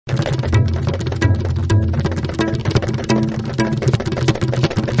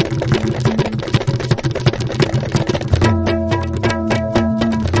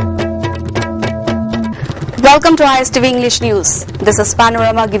Welcome to ISTV English News. This is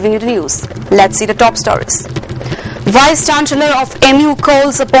Panorama giving you the news. Let's see the top stories. Vice Chancellor of MU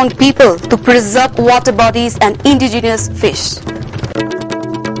calls upon people to preserve water bodies and indigenous fish.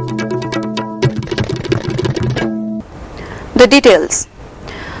 The details.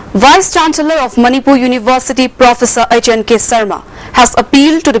 Vice Chancellor of Manipur University Professor HNK Sarma has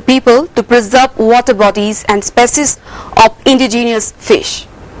appealed to the people to preserve water bodies and species of indigenous fish.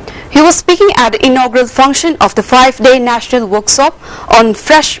 He was speaking at the inaugural function of the 5-day national workshop on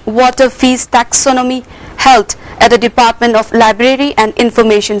freshwater fish taxonomy held at the Department of Library and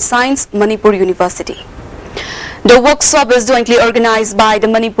Information Science, Manipur University. The workshop is jointly organized by the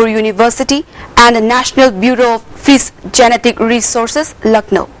Manipur University and the National Bureau of Fish Genetic Resources,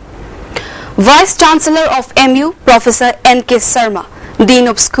 Lucknow. Vice Chancellor of MU, Professor N.K. Sarma, Dean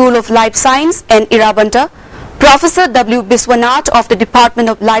of School of Life Science and Irabanta, Professor W. Biswanath of the Department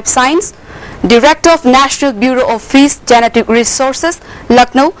of Life Science, Director of National Bureau of Fish Genetic Resources,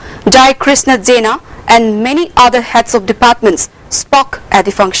 Lucknow, Jai Krishna Jaina, and many other heads of departments spoke at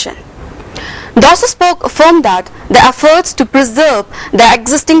the function. They also spoke from that the efforts to preserve the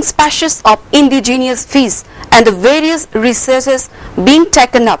existing species of indigenous fish and the various researches being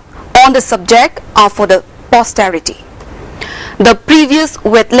taken up on the subject are for the posterity. The previous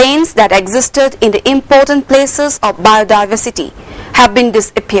wetlands that existed in the important places of biodiversity have been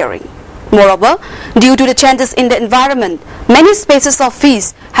disappearing. Moreover, due to the changes in the environment, many species of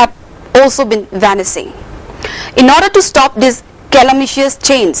fish have also been vanishing. In order to stop these calamitous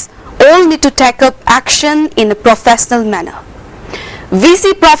changes, all need to take up action in a professional manner.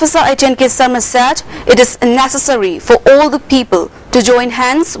 VC Professor HNK Sarma said it is necessary for all the people to join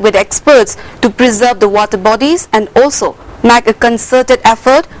hands with experts to preserve the water bodies and also make a concerted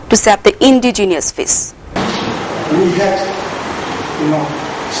effort to save the indigenous fish. We had,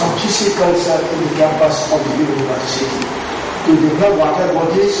 some physical in the campus of the university to develop water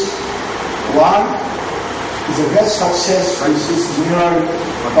bodies. One is a great success, which is mural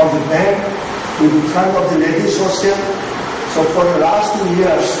of the bank with the front of the ladies' hostel. So for the last 2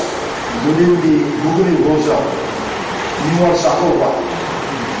 years, during the Google Goja, New Sakova,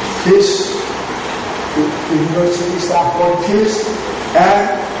 the university staff confused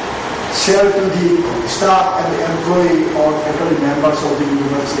and share to the staff and the employee or faculty members of the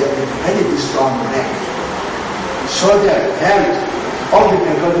university at a very strong rank. So that health of the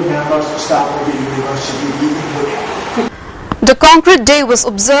faculty members, staff of the university be included. The Concrete Day was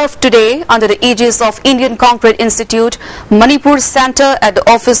observed today under the aegis of Indian Concrete Institute, Manipur Center at the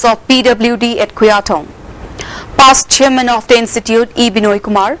office of PWD at Kuyatong. Past Chairman of the Institute, E. Binoy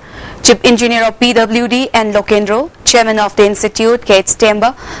Kumar, Chief Engineer of PWD and Lokendro, Chairman of the Institute, Kate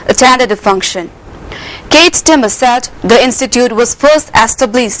Stemba, attended the function. Kate Stemba said the institute was first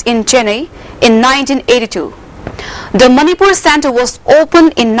established in Chennai in 1982. The Manipur Center was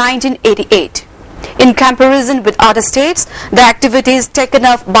opened in 1988. In comparison with other states, the activities taken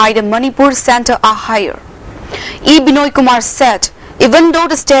up by the Manipur Center are higher. E. Binoy Kumar said, even though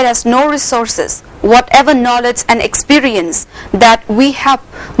the state has no resources, whatever knowledge and experience that we have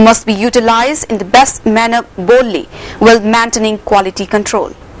must be utilized in the best manner boldly while maintaining quality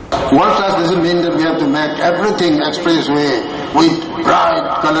control. World class doesn't mean that we have to make everything expressway with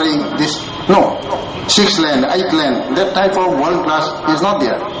bright coloring this. No. 6 lane, 8 lane, that type of world class is not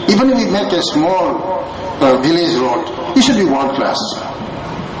there. Even if we make a small village road, it should be world class.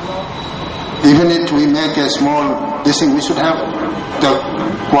 Even if we make a small this thing, we should have the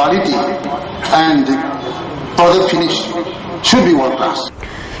quality and the product finish should be world class.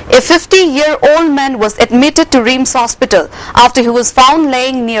 A 50-year-old man was admitted to Rims Hospital after he was found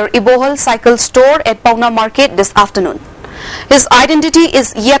laying near Ibohal Cycle Store at Pauna Market this afternoon. His identity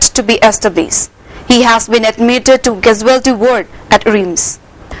is yet to be established. He has been admitted to casualty ward at Rims.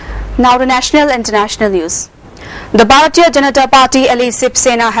 Now the national and international news. The Bharatiya Janata Party ally Shiv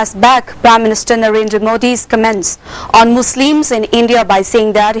Sena has backed Prime Minister Narendra Modi's comments on Muslims in India by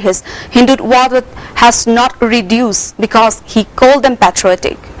saying that his Hindutva has not reduced because he called them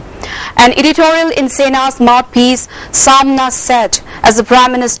patriotic. An editorial in Sena's mouthpiece, Samna, said, as the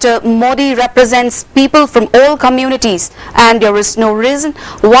Prime Minister, Modi represents people from all communities and there is no reason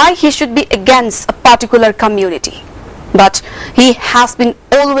why he should be against a particular community. But he has been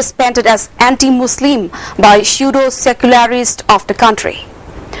always painted as anti-Muslim by pseudo-secularists of the country.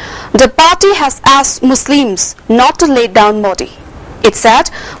 The party has asked Muslims not to lay down Modi. It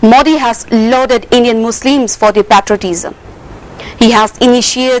said Modi has lauded Indian Muslims for their patriotism. He has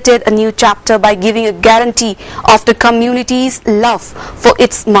initiated a new chapter by giving a guarantee of the community's love for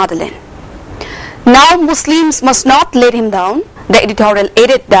its motherland. Now Muslims must not let him down. The editorial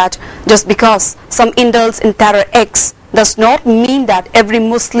added that just because some indulge in terror acts does not mean that every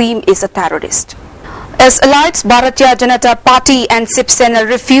Muslim is a terrorist. As allies Bharatiya Janata Party and Shiv Sena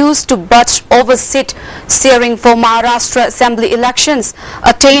refused to budge over seat sharing for Maharashtra Assembly elections,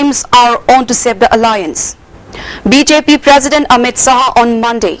 attempts are on to save the alliance. BJP President Amit Shah on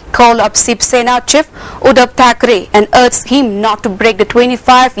Monday called up Shiv Sena chief Uddhav Thackeray and urged him not to break the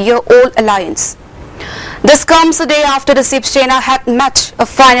 25-year-old alliance. This comes a day after the Shiv Sena had met a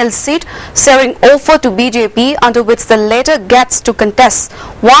final seat sharing offer to BJP, under which the latter gets to contest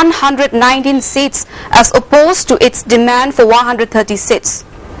 119 seats as opposed to its demand for 130 seats.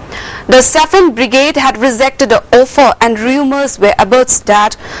 The Saffron Brigade had rejected the offer, and rumours were abuzz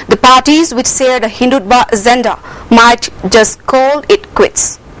that the parties which share the Hindutva agenda might just call it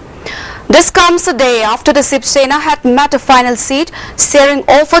quits. This comes a day after the Shiv Sena had met a final seat sharing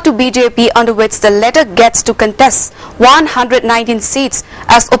offer to BJP, under which the latter gets to contest 119 seats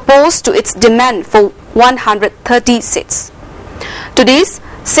as opposed to its demand for 130 seats. To this,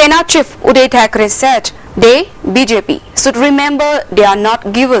 Sena Chief Uddhav Thackeray said they, BJP, should remember they are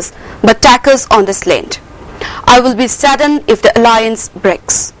not givers but takers on this land. I will be saddened if the alliance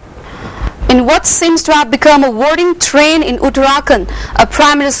breaks. In what seems to have become a wording train in Uttarakhand, a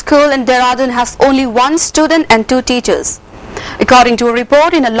primary school in Dehradun has only one student and two teachers. According to a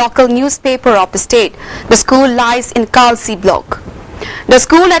report in a local newspaper of the state, the school lies in Kalsi block. The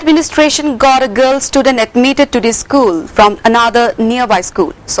school administration got a girl student admitted to this school from another nearby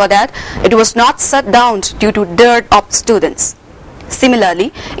school so that it was not shut down due to dearth of students.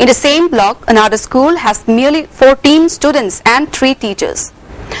 Similarly, in the same block, another school has merely 14 students and 3 teachers.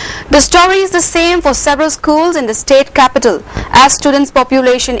 The story is the same for several schools in the state capital, as students'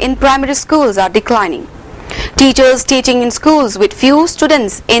 population in primary schools are declining. Teachers teaching in schools with few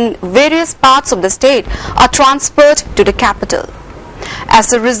students in various parts of the state are transferred to the capital.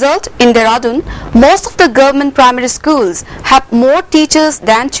 As a result, in Dehradun, most of the government primary schools have more teachers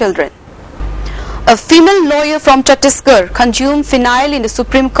than children. A female lawyer from Chhattisgarh consumed phenyl in the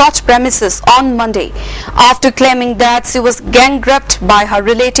Supreme Court premises on Monday after claiming that she was gang raped by her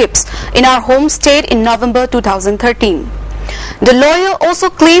relatives in her home state in November 2013. The lawyer also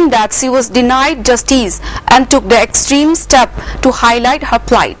claimed that she was denied justice and took the extreme step to highlight her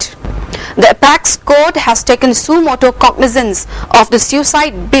plight. The apex court has taken suo motu cognizance of the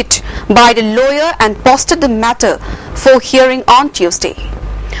suicide bid by the lawyer and posted the matter for hearing on Tuesday.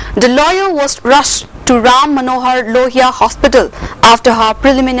 The lawyer was rushed to Ram Manohar Lohia Hospital after her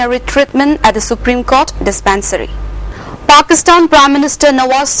preliminary treatment at the Supreme Court dispensary. Pakistan Prime Minister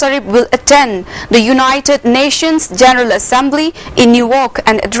Nawaz Sharif will attend the United Nations General Assembly in New York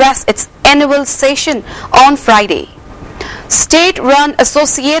and address its annual session on Friday. State-run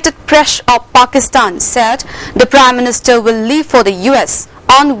Associated Press of Pakistan said the Prime Minister will leave for the US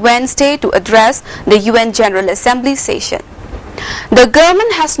on Wednesday to address the UN General Assembly session. The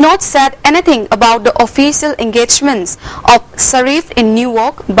government has not said anything about the official engagements of Sharif in New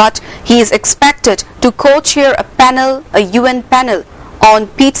York, but he is expected to co-chair a UN panel on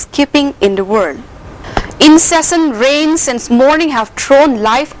peacekeeping in the world. Incessant rains since morning have thrown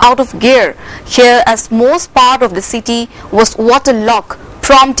life out of gear here, as most part of the city was waterlogged,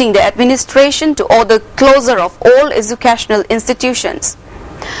 prompting the administration to order closure of all educational institutions.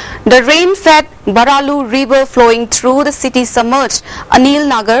 The rain-fed Baralu River flowing through the city submerged Anil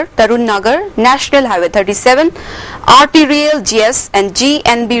Nagar, Tarun Nagar, National Highway 37, arterial GS and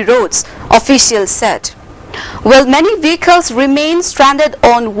GNB roads, officials said. While many vehicles remain stranded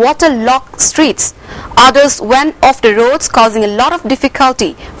on waterlogged streets, others went off the roads, causing a lot of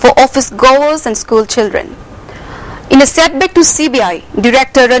difficulty for office goers and school children. In a setback to CBI,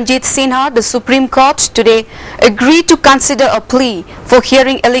 Director Ranjit Sinha, the Supreme Court today agreed to consider a plea for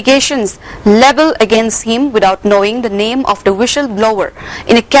hearing allegations leveled against him without knowing the name of the whistleblower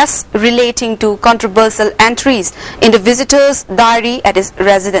in a case relating to controversial entries in the visitor's diary at his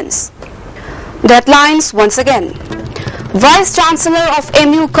residence. Deadlines once again. Vice Chancellor of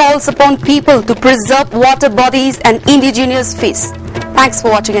MU calls upon people to preserve water bodies and indigenous fish. Thanks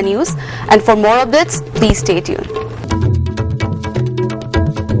for watching the news, and for more updates, please stay tuned.